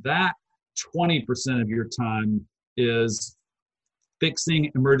on that. 20% of your time is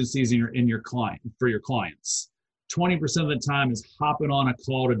fixing emergencies in your client, for your clients. 20% of the time is hopping on a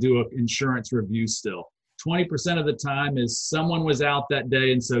call to do an insurance review still. 20% of the time is someone was out that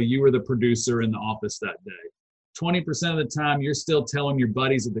day, and so you were the producer in the office that day. 20% of the time, you're still telling your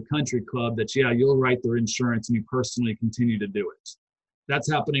buddies at the country club that, yeah, you'll write their insurance and you personally continue to do it. That's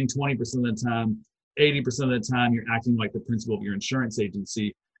happening 20% of the time. 80% of the time, you're acting like the principal of your insurance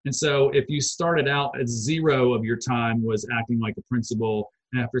agency. And so if you started out at 0 of your time was acting like a principal,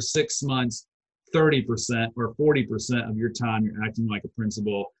 and after 6 months, 30% or 40% of your time you're acting like a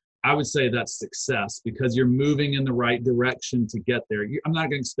principal, I would say that's success, because you're moving in the right direction to get there. I'm not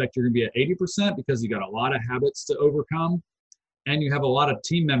going to expect you're going to be at 80% because you got a lot of habits to overcome and you have a lot of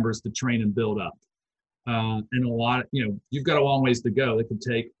team members to train and build up. And a lot, you've got a long ways to go. It could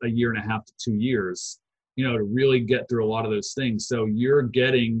take 1.5 to 2 years, to really get through a lot of those things. So you're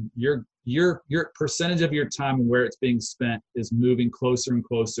your percentage of your time and where it's being spent is moving closer and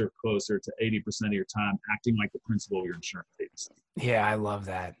closer to 80% of your time acting like the principal of your insurance agency. Yeah, I love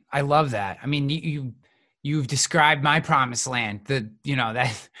that. I love that. I mean, you've described my promised land. That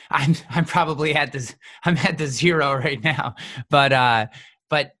I'm probably I'm at the zero right now. But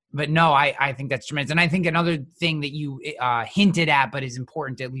no, I think that's tremendous. And I think another thing that you hinted at, but is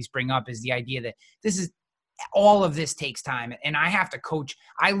important to at least bring up, is the idea that all of this takes time, and I have to coach.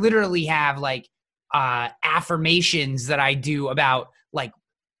 I literally have like affirmations that I do about like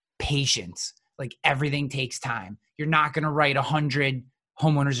patience. Like everything takes time. You're not going to write 100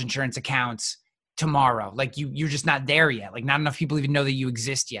 homeowners insurance accounts tomorrow. Like you're just not there yet. Like not enough people even know that you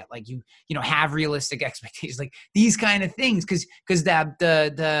exist yet. Like you have realistic expectations, like these kind of things. Cause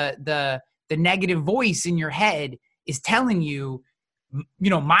the negative voice in your head is telling you,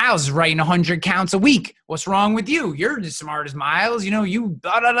 Miles is writing 100 counts a week. What's wrong with you? You're as smart as Miles, you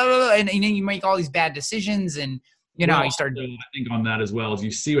blah, blah, blah, blah, and you make all these bad decisions, and you start. I think on that as well, is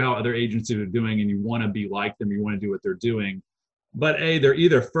you see how other agencies are doing and you want to be like them, you want to do what they're doing. But they're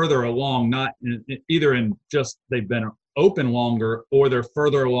either further along, either in just they've been open longer, or they're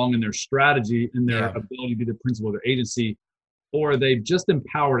further along in their strategy and their ability to be the principal of their agency, or they've just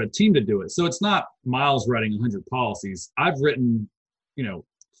empowered a team to do it. So it's not Miles writing 100 policies. I've written,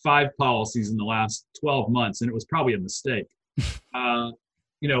 5 policies in the last 12 months, and it was probably a mistake.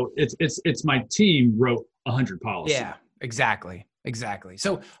 It's my team wrote 100 policies. Yeah, exactly.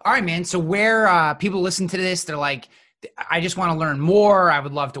 So, all right, man. So where people listen to this, they're like, I just want to learn more. I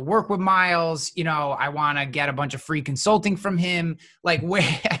would love to work with Miles. I want to get a bunch of free consulting from him. Like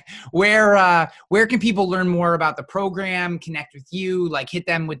where can people learn more about the program, connect with you, like hit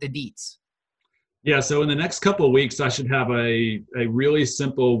them with the deets? Yeah. So in the next couple of weeks, I should have a really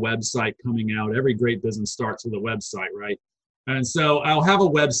simple website coming out. Every great business starts with a website, right? And so I'll have a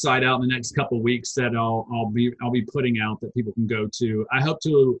website out in the next couple of weeks that I'll be putting out that people can go to. I hope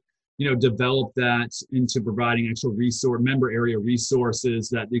to develop that into providing actual member area resources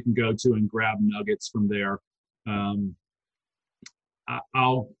that you can go to and grab nuggets from there.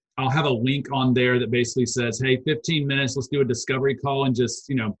 I'll have a link on there that basically says, hey, 15 minutes, let's do a discovery call and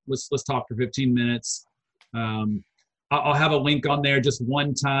just, let's talk for 15 minutes. I'll have a link on there just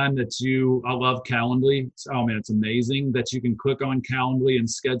one time I love Calendly. Oh man, it's amazing that you can click on Calendly and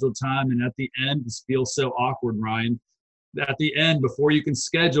schedule time. And at the end, this feels so awkward, Ryan. At the end, before you can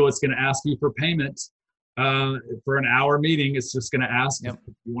schedule, it's going to ask you for payment for an hour meeting. It's just going to ask if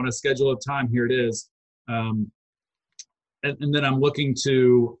you want to schedule a time. Here it is. And then I'm looking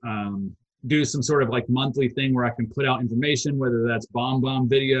to do some sort of like monthly thing where I can put out information, whether that's bomb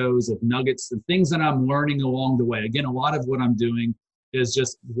videos of nuggets and things that I'm learning along the way. Again, a lot of what I'm doing is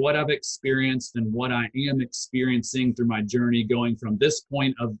just what I've experienced and what I am experiencing through my journey, going from this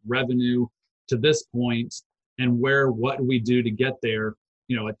point of revenue to this point. And what do we do to get there?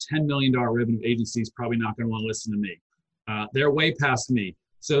 A $10 million revenue agency is probably not going to want to listen to me. They're way past me.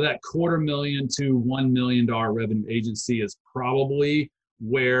 So that $250,000 to $1 million revenue agency is probably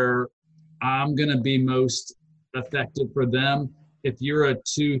where I'm going to be most effective for them. If you're a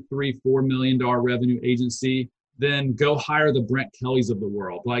 $2, $3, $4 million revenue agency, then go hire the Brent Kellys of the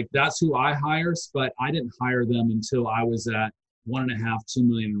world. Like that's who I hire, but I didn't hire them until I was at $1.5, $2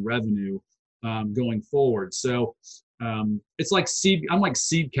 million in revenue. Going forward. So it's like I'm like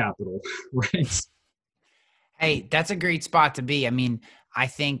seed capital, right? Hey, that's a great spot to be. I mean, I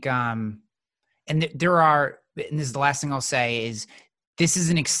think, and this is the last thing I'll say is this is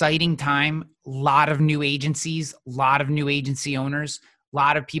an exciting time. A lot of new agencies, a lot of new agency owners, a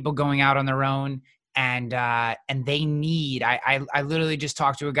lot of people going out on their own, and they need, I literally just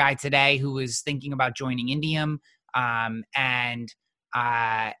talked to a guy today who was thinking about joining Indium,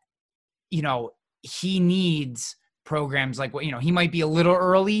 he needs programs like what, he might be a little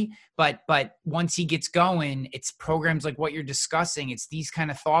early, but once he gets going, it's programs like what you're discussing. It's these kind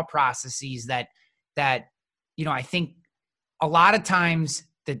of thought processes that I think a lot of times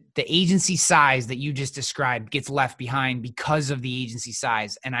the agency size that you just described gets left behind because of the agency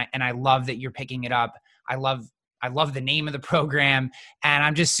size. And I love that you're picking it up. I love the name of the program, and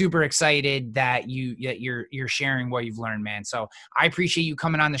I'm just super excited that you're sharing what you've learned, man. So I appreciate you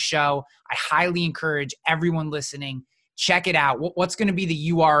coming on the show. I highly encourage everyone listening, check it out. What's going to be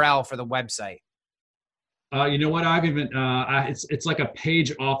the URL for the website? You know what? I've even it's like a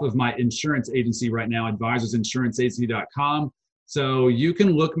page off of my insurance agency right now, advisorsinsuranceagency.com. So you can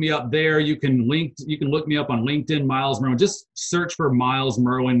look me up there. You can look me up on LinkedIn, Miles Merwin. Just search for Miles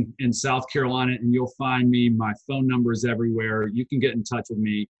Merwin in South Carolina, and you'll find me. My phone number is everywhere. You can get in touch with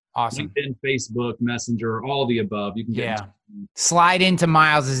me. Awesome. LinkedIn, Facebook, Messenger, all the above. You can get. Yeah. Slide into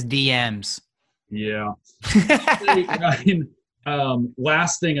Miles's DMs. Yeah.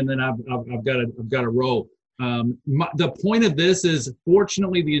 Last thing, and then I've got to roll. The point of this is,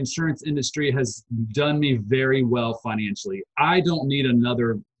 fortunately, the insurance industry has done me very well financially. I don't need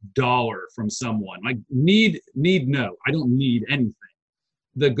another dollar from someone. Like no, I don't need anything.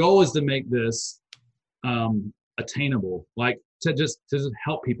 The goal is to make this attainable, like to just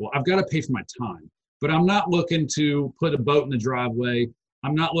help people. I've got to pay for my time, but I'm not looking to put a boat in the driveway.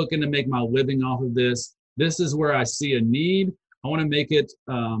 I'm not looking to make my living off of this. This is where I see a need. I want to make it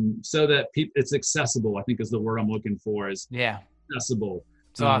so that it's accessible, I think is the word I'm looking for, is accessible.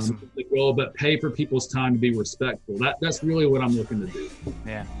 It's awesome. The goal, but pay for people's time to be respectful. That's really what I'm looking to do.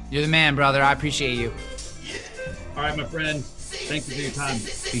 Yeah. You're the man, brother. I appreciate you. All right, my friend. Thank you for your time.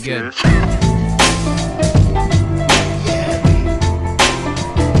 Be good.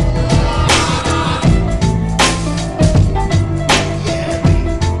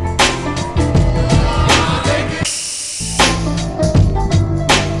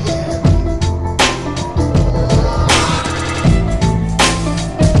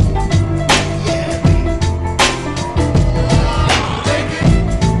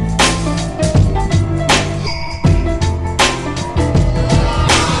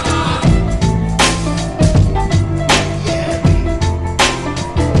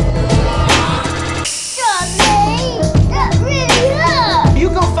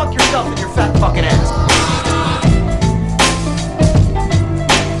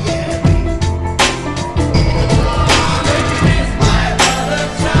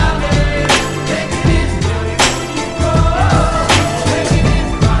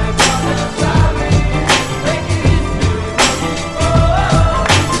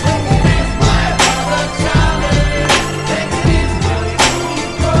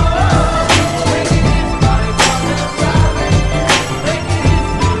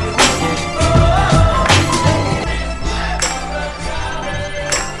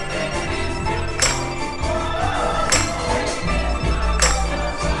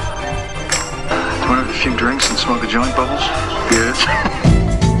 A few drinks and smoke a joint, Bubbles? Yes.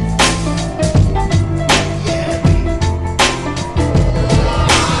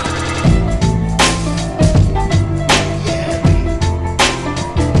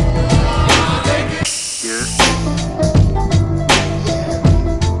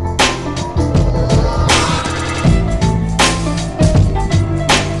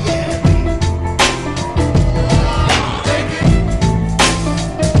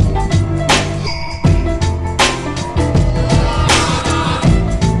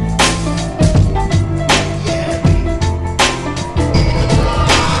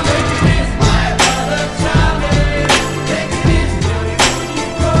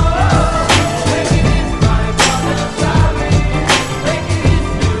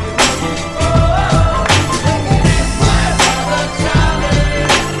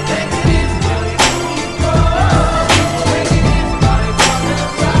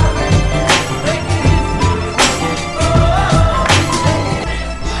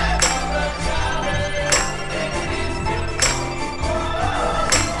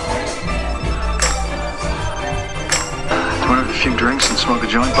 A few drinks and smoke a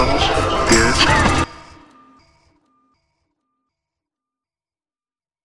joint, Bubbles? Yes.